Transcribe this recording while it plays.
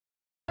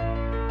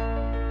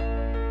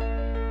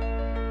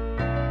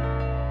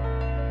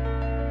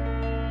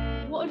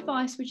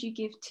advice would you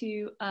give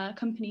to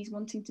companies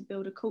wanting to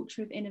build a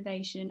culture of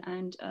innovation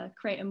and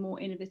create a more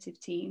innovative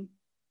team?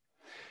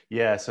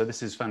 Yeah, so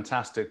this is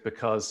fantastic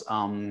because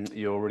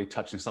you're already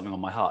touching something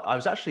on my heart. I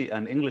was actually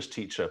an English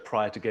teacher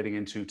prior to getting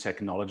into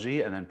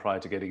technology and then prior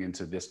to getting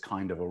into this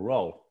kind of a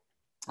role.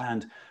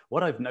 And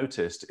what I've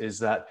noticed is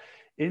that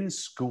in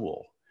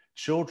school,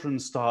 children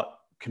start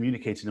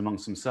communicating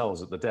amongst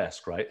themselves at the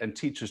desk, right? And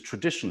teachers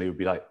traditionally would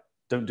be like,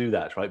 don't do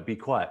that, right? Be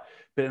quiet.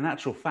 But in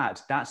actual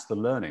fact, that's the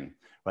learning,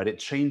 right? It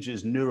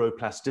changes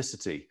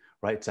neuroplasticity,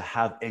 right? To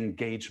have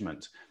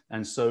engagement.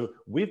 And so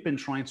we've been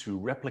trying to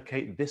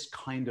replicate this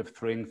kind of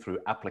thing through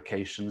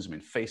applications. I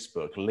mean,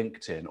 Facebook,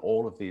 LinkedIn,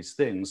 all of these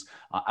things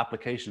are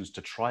applications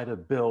to try to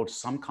build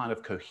some kind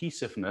of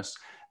cohesiveness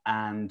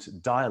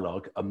and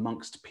dialogue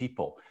amongst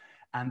people.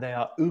 And they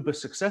are uber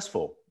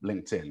successful,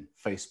 LinkedIn,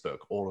 Facebook,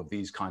 all of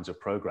these kinds of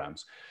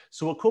programs.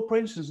 So what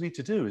corporations need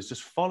to do is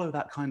just follow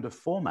that kind of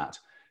format.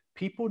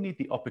 People need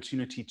the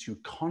opportunity to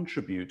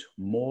contribute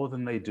more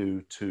than they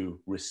do to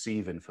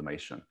receive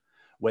information.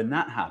 When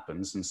that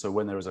happens, and so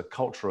when there is a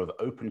culture of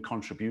open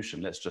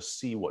contribution, let's just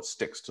see what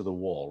sticks to the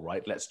wall,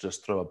 right? Let's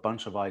just throw a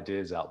bunch of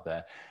ideas out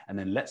there, and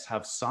then let's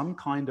have some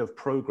kind of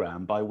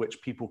program by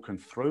which people can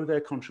throw their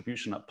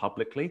contribution up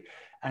publicly,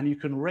 and you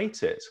can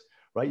rate it,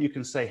 right? You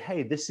can say,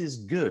 hey, this is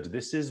good,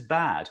 this is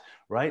bad,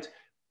 right?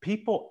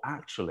 People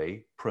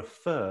actually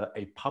prefer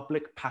a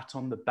public pat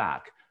on the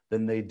back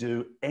than they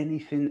do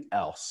anything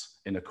else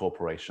in a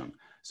corporation.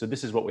 So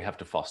this is what we have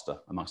to foster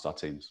amongst our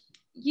teams.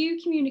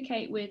 You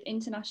communicate with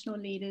international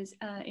leaders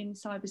in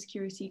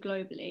cybersecurity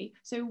globally.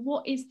 So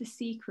what is the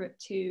secret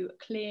to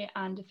clear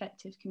and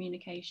effective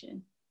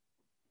communication?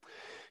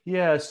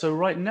 Yeah, so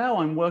right now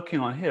I'm working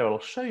on here, I'll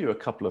show you a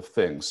couple of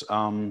things.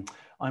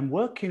 I'm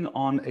working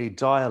on a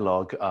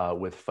dialogue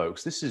with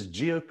folks. This is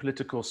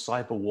geopolitical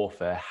cyber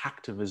warfare,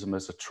 hacktivism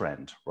as a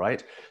trend,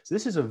 right? So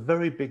this is a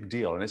very big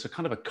deal, and it's a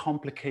kind of a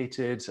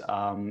complicated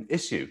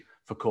issue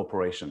for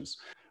corporations.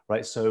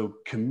 Right, so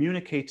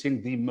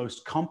communicating the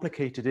most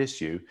complicated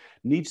issue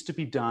needs to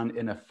be done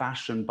in a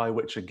fashion by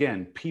which,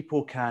 again,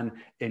 people can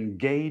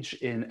engage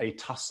in a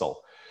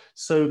tussle.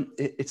 So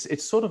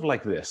it's sort of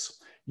like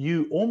this.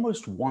 You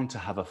almost want to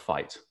have a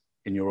fight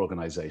in your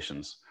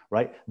organizations,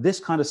 right? This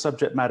kind of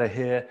subject matter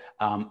here,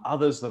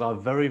 others that are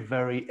very,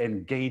 very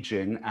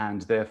engaging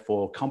and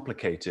therefore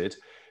complicated,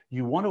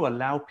 you want to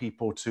allow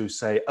people to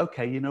say,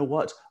 okay, you know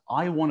what?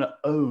 I want to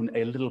own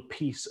a little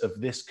piece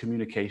of this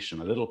communication,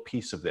 a little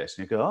piece of this.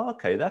 And you go, oh,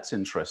 okay, that's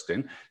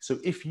interesting. So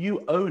if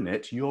you own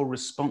it, you're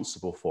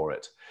responsible for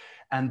it.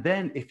 And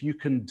then if you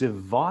can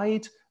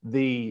divide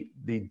the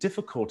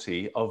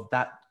difficulty of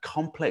that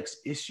complex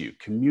issue,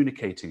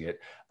 communicating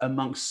it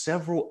amongst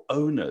several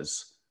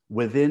owners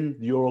within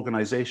your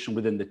organization,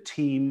 within the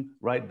team,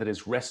 right, that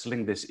is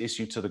wrestling this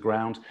issue to the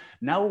ground,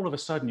 now all of a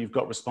sudden you've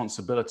got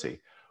responsibility.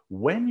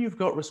 When you've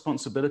got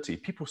responsibility,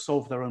 people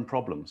solve their own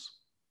problems.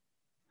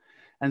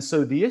 And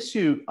so the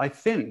issue, I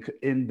think,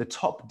 in the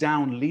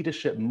top-down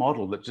leadership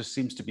model that just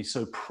seems to be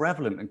so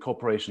prevalent in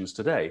corporations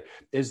today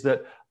is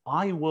that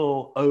I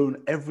will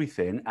own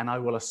everything and I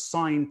will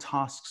assign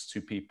tasks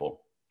to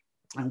people.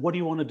 And what do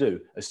you want to do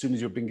as soon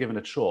as you've been given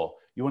a chore?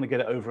 You want to get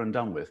it over and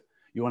done with.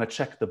 You want to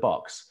check the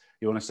box.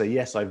 You want to say,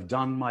 yes, I've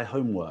done my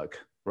homework,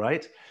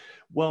 right?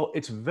 Well,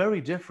 it's very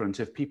different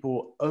if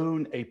people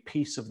own a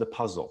piece of the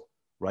puzzle,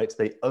 right?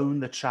 They own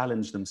the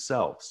challenge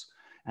themselves.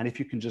 And if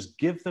you can just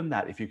give them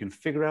that, if you can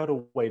figure out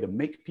a way to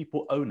make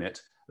people own it,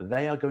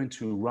 they are going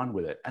to run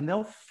with it. And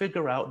they'll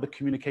figure out the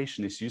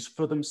communication issues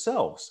for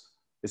themselves.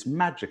 It's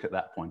magic at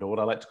that point, or what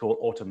I like to call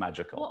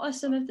automagical. What are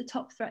some of the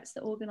top threats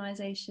that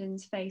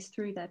organizations face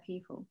through their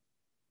people?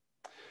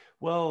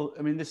 Well,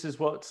 I mean, this is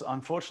what,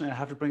 unfortunately, I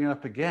have to bring it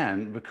up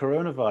again, the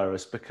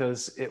coronavirus,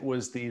 because it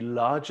was the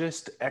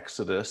largest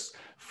exodus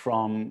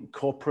from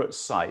corporate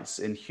sites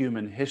in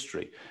human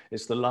history.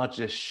 It's the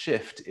largest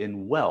shift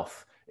in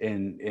wealth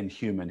in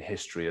human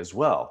history as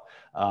well.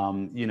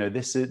 You know,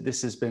 this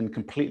has been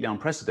completely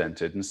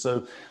unprecedented. And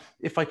so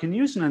if I can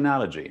use an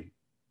analogy,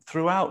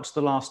 throughout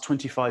the last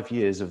 25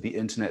 years of the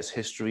internet's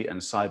history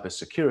and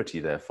cybersecurity,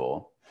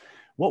 therefore,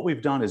 what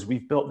we've done is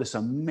we've built this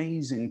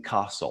amazing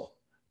castle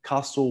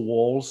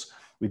walls.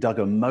 We dug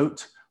a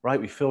moat,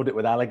 right? We filled it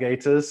with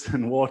alligators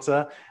and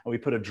water, and we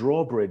put a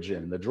drawbridge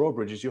in. The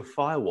drawbridge is your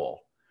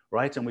firewall,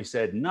 right? And we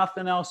said,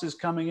 nothing else is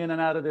coming in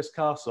and out of this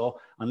castle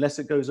unless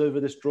it goes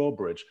over this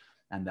drawbridge.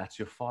 And that's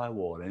your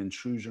firewall and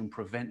intrusion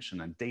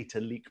prevention and data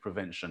leak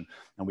prevention.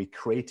 And we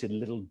created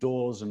little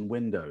doors and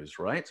windows,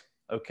 right?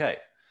 Okay.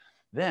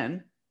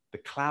 Then the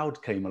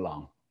cloud came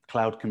along,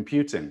 cloud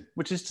computing,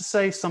 which is to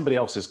say somebody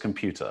else's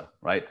computer,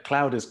 right?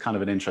 Cloud is kind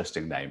of an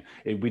interesting name.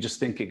 We just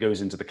think it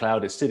goes into the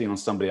cloud. It's sitting on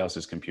somebody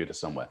else's computer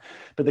somewhere.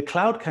 But the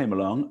cloud came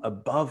along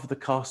above the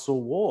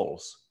castle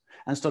walls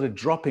and started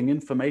dropping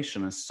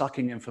information and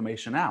sucking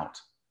information out.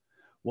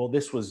 Well,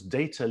 this was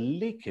data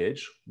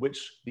leakage,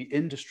 which the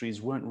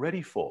industries weren't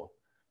ready for.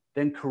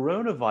 Then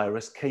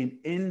coronavirus came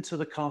into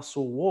the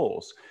castle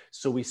walls.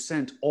 So we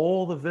sent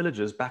all the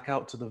villagers back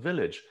out to the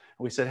village.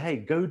 And we said, hey,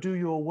 go do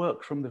your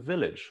work from the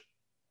village.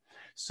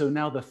 So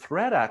now the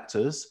threat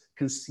actors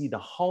can see the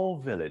whole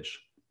village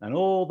and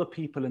all the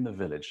people in the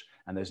village,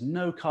 and there's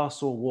no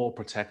castle wall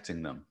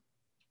protecting them.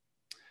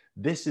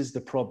 This is the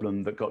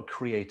problem that got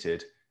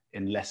created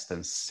in less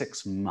than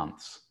 6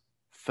 months.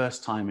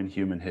 First time in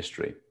human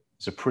history.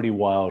 It's a pretty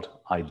wild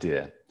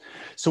idea.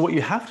 So what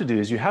you have to do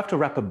is you have to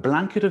wrap a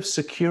blanket of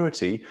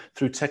security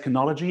through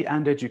technology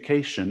and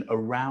education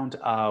around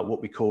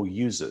what we call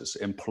users,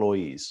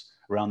 employees,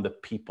 around the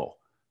people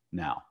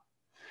now.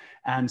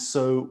 And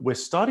so we're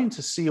starting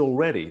to see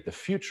already the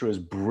future is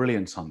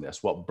brilliant on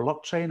this. What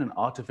blockchain and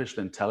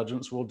artificial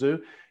intelligence will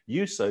do,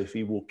 you,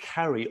 Sophie, will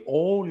carry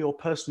all your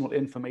personal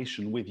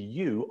information with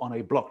you on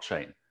a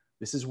blockchain.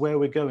 This is where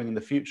we're going in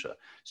the future.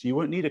 So you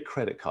won't need a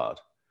credit card,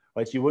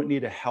 right? You won't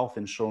need a health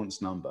insurance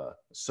number,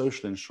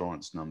 social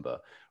insurance number,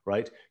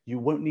 right? You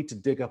won't need to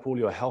dig up all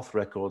your health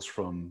records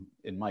from,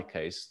 in my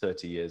case,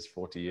 30 years,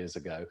 40 years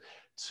ago,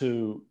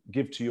 to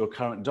give to your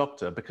current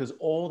doctor, because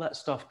all that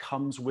stuff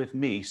comes with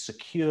me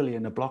securely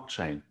in a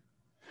blockchain.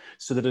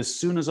 So that as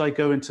soon as I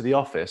go into the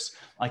office,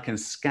 I can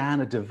scan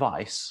a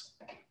device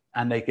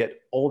and they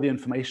get all the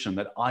information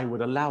that I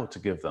would allow to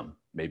give them.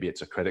 Maybe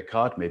it's a credit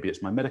card, maybe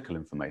it's my medical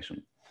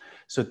information.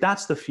 So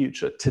that's the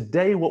future.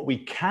 Today, what we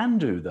can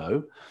do,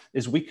 though,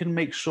 is we can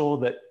make sure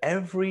that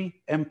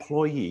every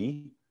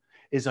employee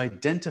is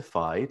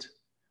identified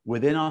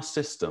within our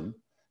system,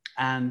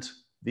 and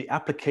the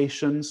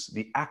applications,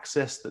 the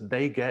access that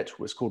they get,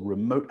 what's called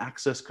remote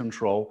access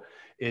control,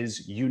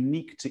 is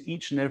unique to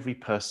each and every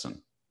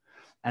person.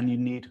 And you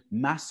need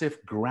massive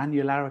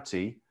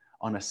granularity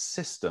on a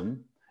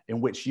system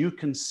in which you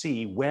can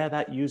see where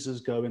that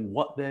user's going,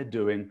 what they're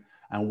doing,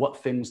 and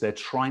what things they're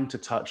trying to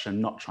touch and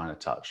not trying to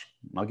touch.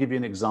 I'll give you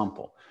an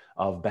example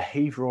of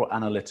behavioral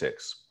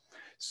analytics.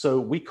 So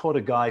we caught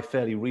a guy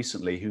fairly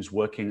recently who's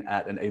working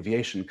at an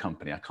aviation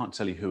company. I can't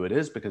tell you who it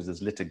is because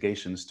there's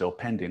litigation still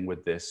pending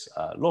with this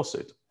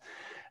lawsuit.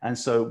 And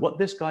so what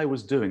this guy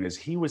was doing is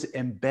he was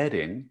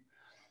embedding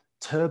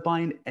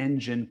turbine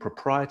engine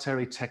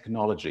proprietary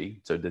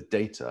technology, so the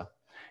data,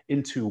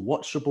 into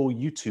watchable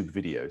YouTube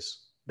videos.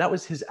 That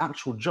was his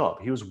actual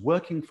job. He was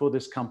working for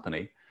this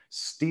company,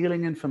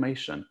 stealing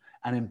information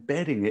and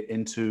embedding it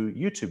into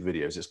YouTube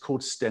videos. It's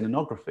called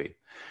stenography.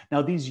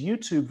 Now, these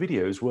YouTube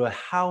videos were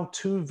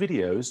how-to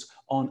videos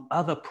on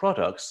other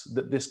products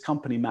that this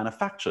company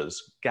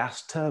manufactures,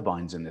 gas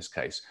turbines in this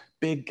case,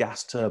 big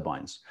gas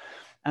turbines.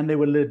 And they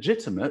were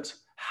legitimate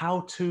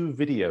how-to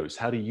videos,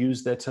 how to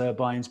use their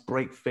turbines,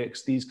 break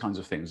fix, these kinds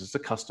of things. It's a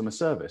customer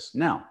service.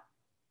 Now,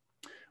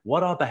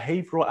 what our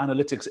behavioral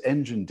analytics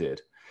engine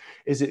did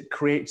is it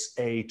creates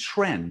a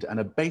trend and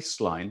a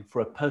baseline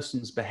for a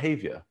person's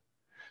behavior.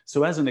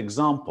 So as an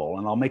example,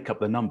 and I'll make up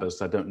the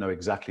numbers, I don't know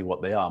exactly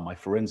what they are. My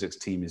forensics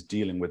team is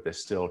dealing with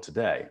this still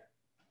today.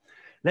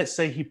 Let's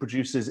say he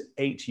produces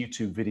 8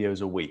 YouTube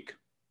videos a week.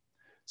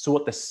 So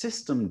what the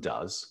system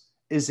does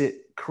is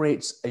it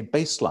creates a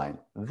baseline.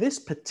 This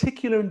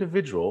particular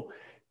individual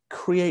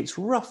creates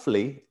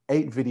roughly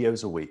 8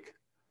 videos a week.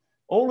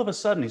 All of a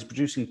sudden, he's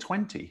producing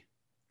 20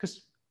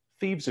 because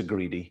thieves are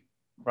greedy,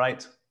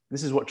 right?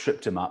 This is what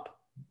tripped him up.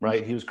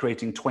 Right? He was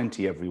creating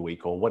 20 every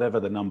week or whatever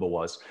the number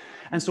was.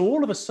 And so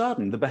all of a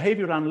sudden, the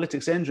behavioral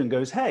analytics engine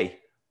goes, hey,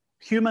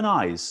 human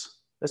eyes.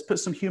 Let's put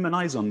some human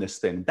eyes on this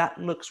thing. That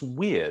looks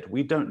weird.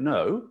 We don't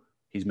know.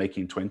 He's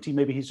making 20.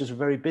 Maybe he's just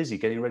very busy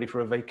getting ready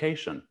for a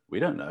vacation. We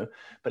don't know.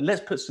 But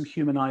let's put some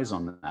human eyes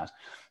on that.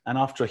 And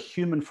after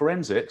human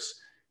forensics,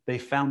 they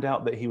found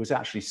out that he was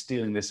actually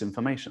stealing this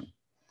information.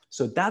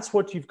 So that's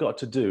what you've got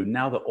to do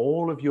now that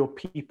all of your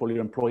people,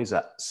 your employees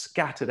are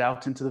scattered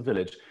out into the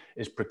village,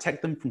 is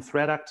protect them from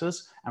threat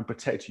actors and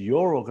protect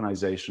your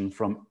organization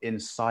from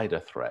insider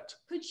threat.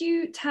 Could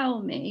you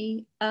tell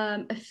me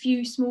a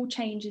few small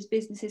changes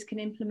businesses can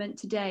implement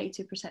today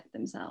to protect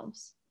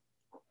themselves?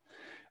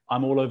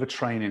 I'm all over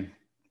training,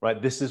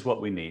 right? This is what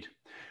we need,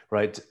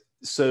 right?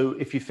 So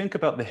if you think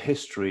about the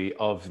history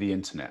of the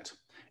internet,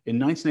 in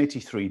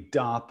 1983,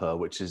 DARPA,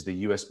 which is the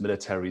US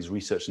military's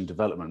research and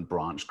development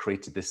branch,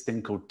 created this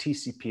thing called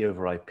TCP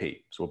over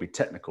IP. So we'll be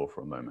technical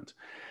for a moment.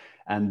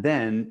 And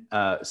then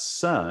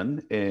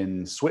CERN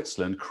in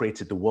Switzerland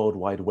created the World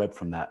Wide Web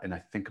from that in, I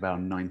think, about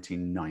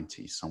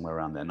 1990, somewhere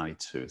around there,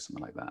 92,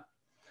 something like that.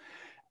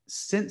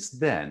 Since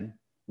then,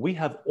 we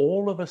have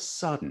all of a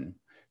sudden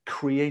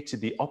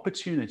created the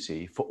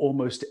opportunity for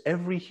almost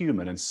every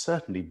human, and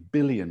certainly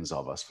billions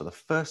of us for the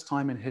first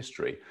time in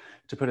history,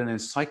 to put an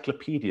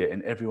encyclopedia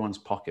in everyone's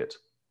pocket.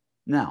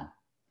 Now,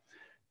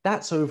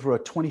 that's over a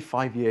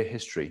 25-year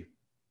history.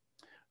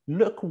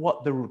 Look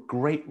what the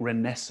Great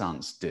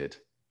Renaissance did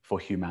for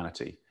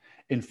humanity.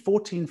 In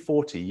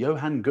 1440,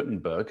 Johann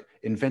Gutenberg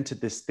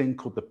invented this thing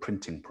called the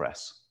printing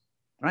press,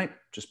 right?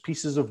 Just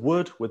pieces of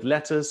wood with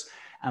letters.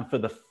 And for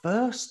the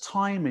first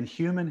time in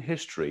human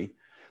history,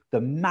 the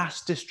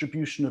mass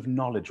distribution of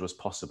knowledge was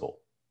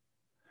possible.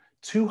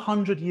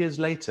 200 years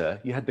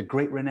later, you had the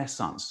Great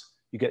Renaissance.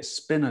 You get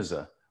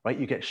Spinoza, right?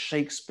 You get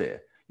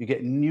Shakespeare, you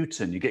get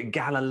Newton, you get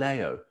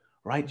Galileo.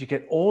 right? You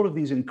get all of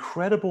these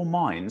incredible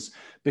minds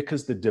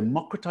because the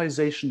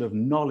democratization of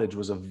knowledge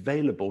was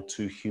available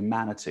to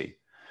humanity.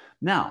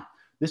 Now,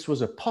 this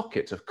was a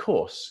pocket, of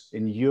course,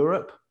 in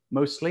Europe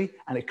mostly,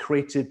 and it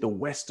created the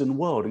Western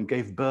world and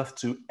gave birth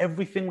to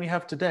everything we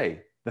have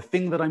today. The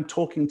thing that I'm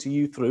talking to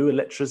you through,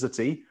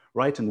 electricity,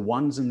 right, and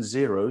ones and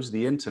zeros,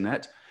 the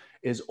internet,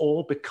 is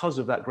all because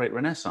of that great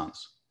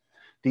Renaissance.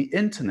 The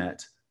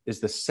internet is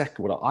the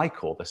second, what I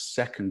call the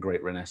second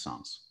great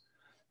Renaissance.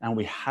 And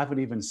we haven't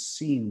even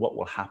seen what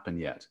will happen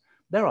yet.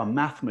 There are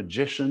math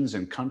magicians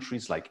in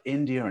countries like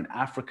India and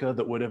Africa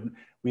that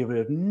we would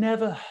have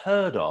never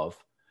heard of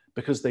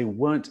because they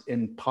weren't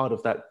in part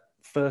of that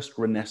first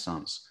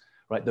Renaissance,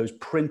 right? Those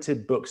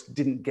printed books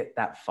didn't get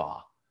that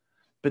far.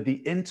 But the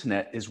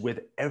internet is with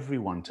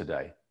everyone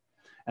today.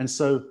 And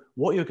so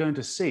what you're going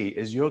to see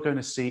is you're going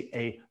to see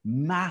a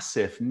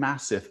massive,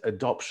 massive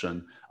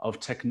adoption of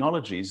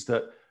technologies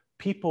that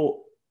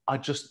people are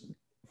just,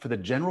 for the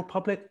general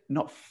public,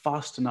 not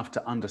fast enough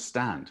to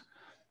understand.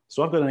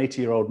 So I've got an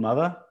 80-year-old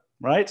mother,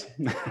 right?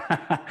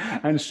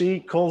 And she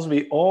calls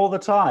me all the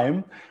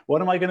time.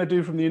 What am I going to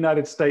do from the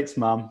United States,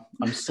 Mum?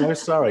 I'm so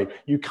sorry.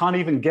 You can't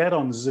even get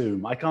on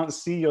Zoom. I can't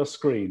see your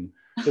screen.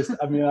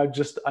 I mean,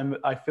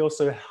 I feel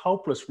so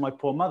helpless for my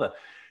poor mother.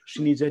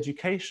 She needs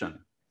education.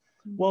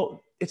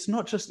 Well, it's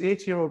not just the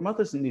 80-year-old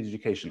mothers that need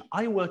education.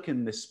 I work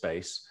in this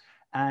space,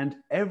 and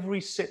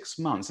every 6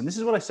 months, and this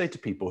is what I say to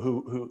people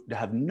who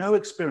have no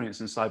experience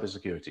in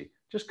cybersecurity,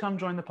 just come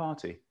join the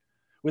party.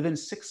 Within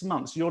 6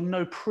 months, you'll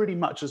know pretty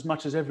much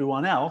as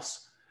everyone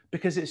else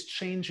because it's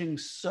changing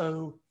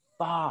so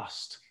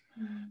fast.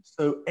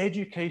 So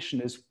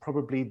education is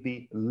probably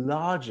the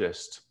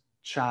largest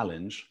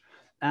challenge,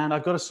 and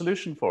I've got a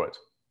solution for it.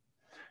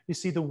 You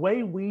see, the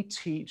way we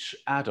teach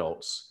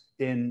adults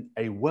in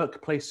a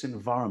workplace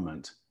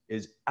environment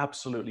is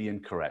absolutely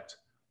incorrect.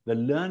 The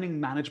learning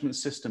management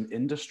system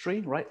industry,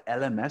 right?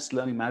 LMS,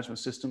 learning management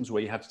systems,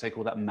 where you have to take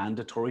all that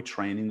mandatory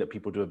training that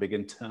people do a big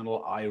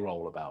internal eye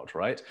roll about,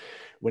 right?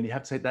 When you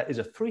have to take that, is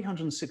a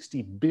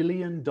 $360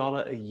 billion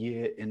a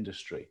year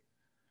industry.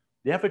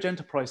 The average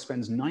enterprise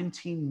spends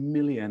 $19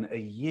 million a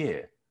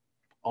year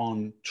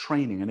on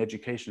training and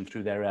education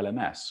through their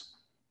LMS.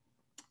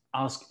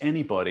 Ask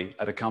anybody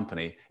at a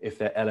company if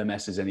their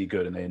LMS is any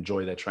good and they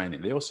enjoy their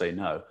training. They all say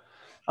no.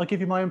 I'll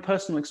give you my own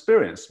personal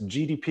experience.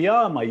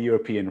 GDPR, my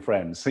European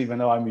friends, even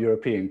though I'm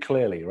European,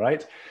 clearly,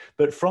 right?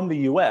 But from the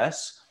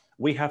US,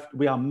 we are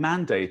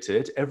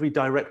mandated, every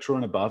director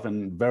and above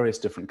in various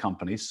different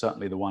companies,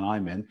 certainly the one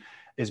I'm in,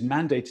 is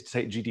mandated to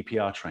take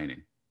GDPR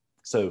training.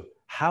 So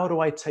how do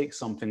I take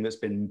something that's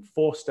been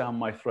forced down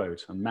my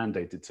throat and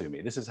mandated to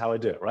me? This is how I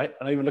do it, right?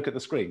 I don't even look at the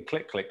screen.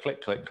 Click, click,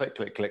 click, click, click,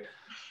 click, click.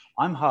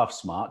 I'm half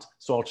smart,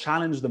 so I'll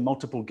challenge the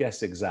multiple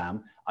guess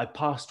exam. I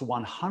passed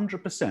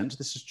 100%.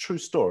 This is a true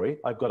story.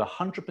 I've got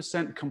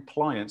 100%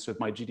 compliance with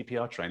my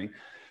GDPR training.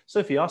 So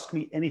if you ask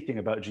me anything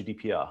about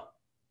GDPR,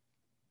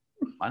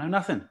 I know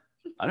nothing.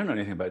 I don't know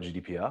anything about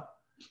GDPR,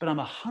 but I'm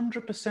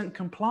 100%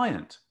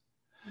 compliant.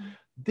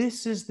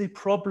 This is the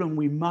problem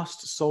we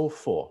must solve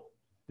for.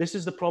 This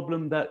is the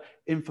problem that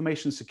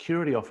information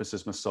security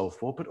officers must solve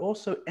for, but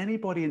also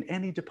anybody in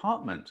any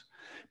department.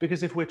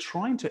 Because if we're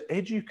trying to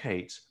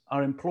educate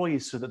our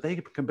employees so that they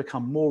can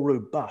become more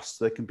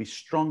robust, they can be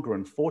stronger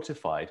and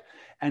fortified,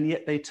 and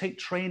yet they take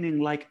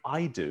training like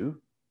I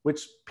do,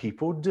 which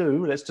people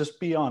do, let's just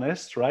be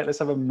honest, right? Let's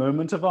have a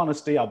moment of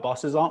honesty. Our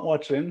bosses aren't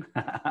watching,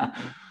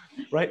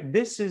 right?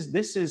 This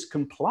is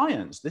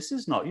compliance. This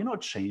is not, you're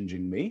not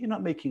changing me. You're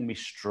not making me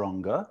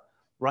stronger.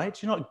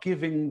 Right? You're not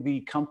giving the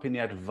company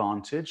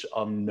advantage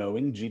of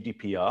knowing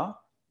GDPR.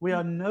 We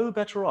are no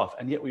better off.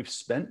 And yet we've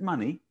spent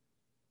money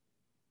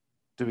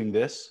doing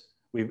this.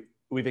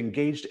 We've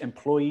engaged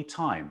employee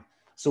time.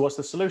 So what's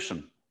the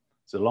solution?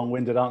 It's a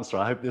long-winded answer.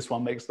 I hope this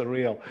one makes the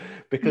reel,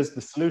 because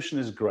the solution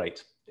is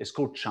great. It's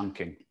called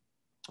chunking.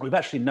 We've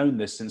actually known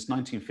this since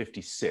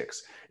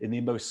 1956. In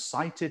the most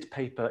cited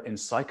paper in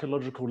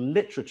psychological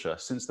literature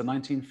since the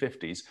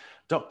 1950s,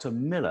 Dr.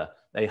 Miller,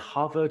 a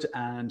Harvard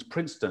and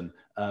Princeton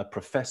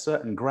professor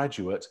and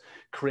graduate,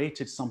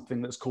 created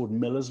something that's called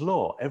Miller's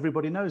Law.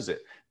 Everybody knows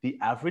it. The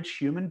average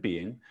human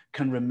being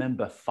can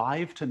remember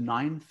 5 to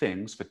 9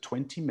 things for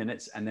 20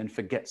 minutes and then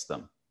forgets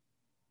them.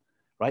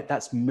 Right?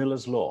 That's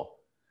Miller's Law.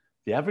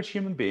 The average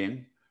human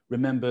being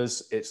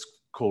remembers, it's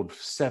called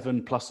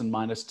 7 plus and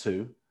minus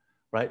 2,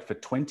 right, for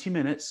 20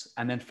 minutes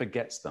and then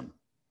forgets them.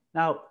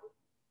 Now,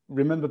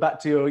 remember back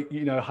to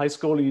your high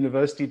school and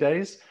university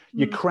days?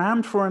 You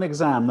crammed for an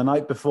exam the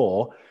night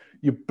before,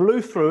 you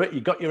blew through it,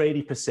 you got your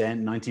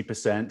 80%,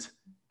 90%.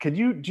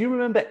 Do you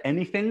remember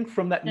anything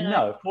from that?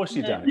 No, of course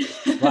you don't.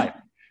 Right,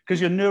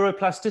 because your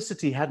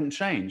neuroplasticity hadn't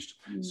changed.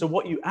 So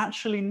what you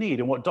actually need,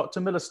 and what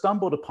Dr. Miller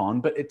stumbled upon,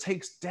 but it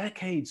takes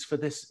decades for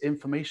this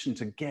information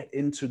to get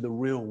into the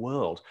real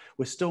world.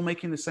 We're still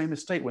making the same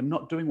mistake. We're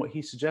not doing what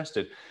he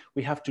suggested.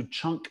 We have to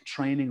chunk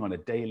training on a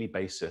daily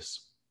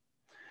basis.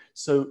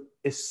 So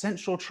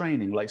essential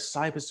training like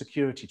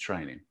cybersecurity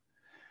training,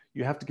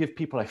 you have to give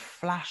people a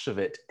flash of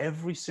it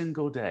every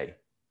single day,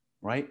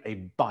 right? A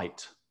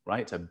bite.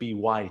 right? A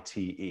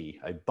BYTE,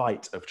 a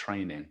bite of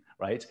training,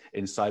 right?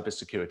 In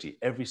cybersecurity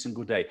every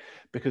single day,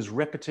 because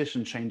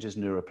repetition changes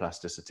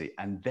neuroplasticity,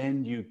 and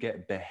then you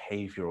get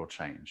behavioral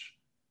change,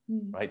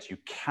 right? You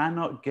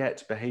cannot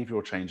get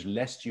behavioral change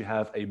lest you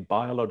have a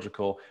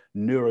biological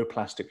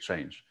neuroplastic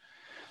change.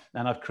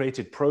 And I've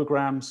created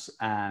programs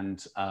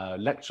and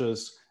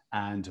lectures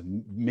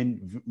and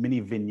mini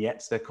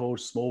vignettes, they're called,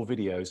 small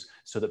videos,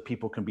 so that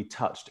people can be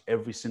touched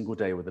every single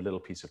day with a little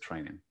piece of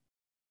training.